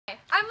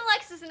I'm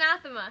Alexis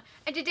Anathema,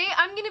 and today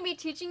I'm going to be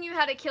teaching you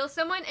how to kill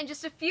someone in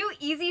just a few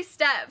easy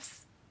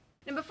steps.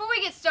 And before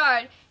we get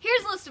started,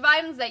 here's a list of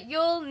items that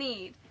you'll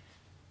need.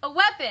 A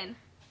weapon,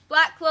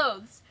 black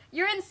clothes,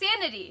 your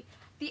insanity,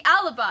 the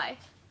alibi,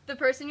 the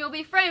person you'll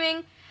be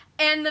framing,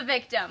 and the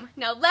victim.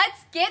 Now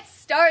let's get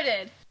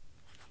started!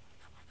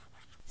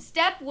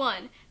 Step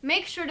 1.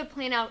 Make sure to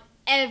plan out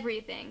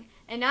everything,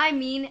 and I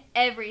mean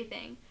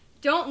everything.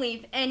 Don't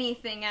leave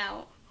anything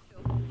out.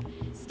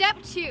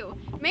 Step 2.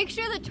 Make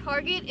sure the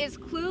target is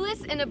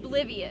clueless and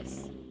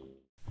oblivious.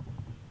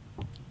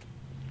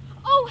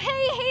 Oh,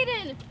 hey,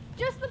 Hayden!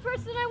 Just the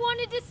person I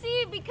wanted to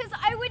see because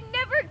I would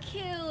never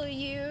kill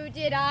you.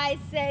 Did I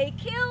say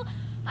kill?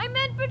 I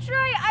meant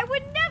betray. I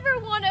would never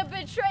want to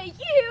betray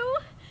you.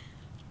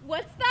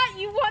 What's that?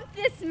 You want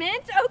this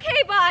mint?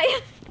 Okay, bye.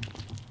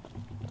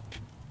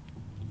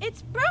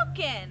 It's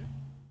broken.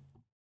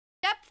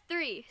 Step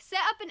 3. Set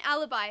up an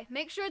alibi.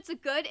 Make sure it's a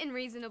good and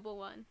reasonable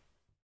one.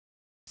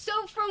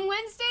 So from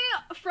Wednesday,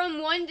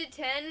 from 1 to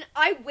 10,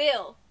 I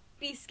will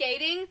be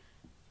skating,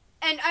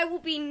 and I will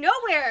be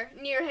nowhere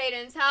near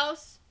Hayden's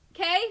house,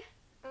 okay?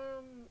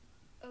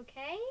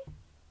 Okay?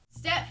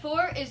 Step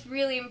 4 is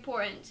really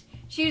important,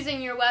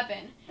 choosing your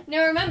weapon.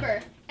 Now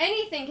remember,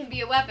 anything can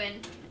be a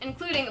weapon,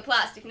 including a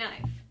plastic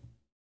knife.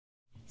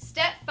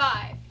 Step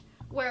 5,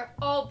 wear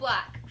all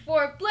black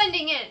for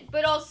blending in,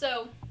 but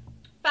also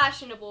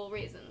fashionable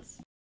reasons.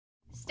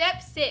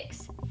 Step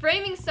 6,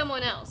 framing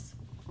someone else.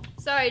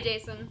 Sorry,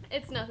 Jason,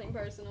 it's nothing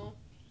personal.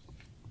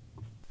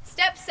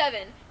 Step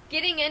 7,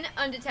 getting in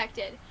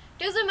undetected.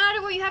 Doesn't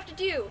matter what you have to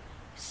do.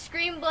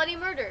 Scream bloody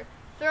murder,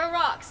 throw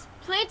rocks,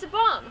 plant a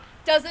bomb.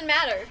 Doesn't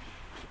matter.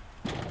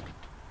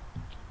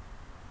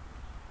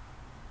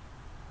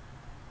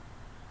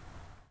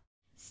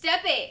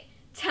 Step 8,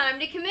 time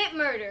to commit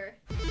murder.